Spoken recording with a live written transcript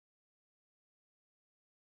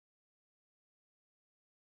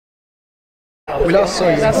We last saw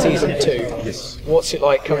you in season 2. Yes. What's it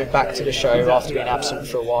like coming back to the show after being absent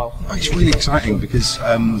for a while? Oh, it's really exciting because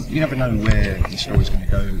you never know where the story's going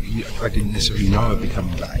to go. I didn't necessarily know I'd be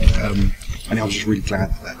coming back. And I was just really glad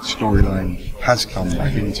that storyline has come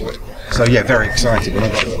back into it. So yeah, very excited. When I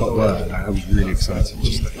got word, I was really excited.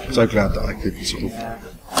 Just so glad that I could sort of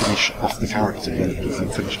finish off the character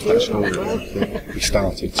and finish off that story that we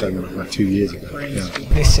started like 2 years ago. Yeah.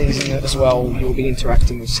 This season as well, you'll be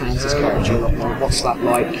interacting with Sansa's character a lot more. What's that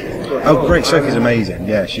like? Oh, great! Sophie's amazing.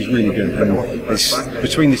 Yeah, she's really good. And it's,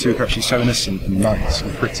 between the two characters, she's so innocent and nice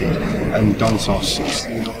and pretty. And Dontos is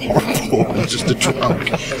horrible and just a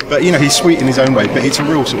drunk. But you know, he's sweet in his own way. But it's a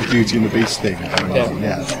real sort of Beauty and the Beast thing.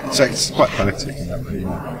 Yeah. So it's quite poetic in that way. You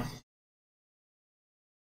know.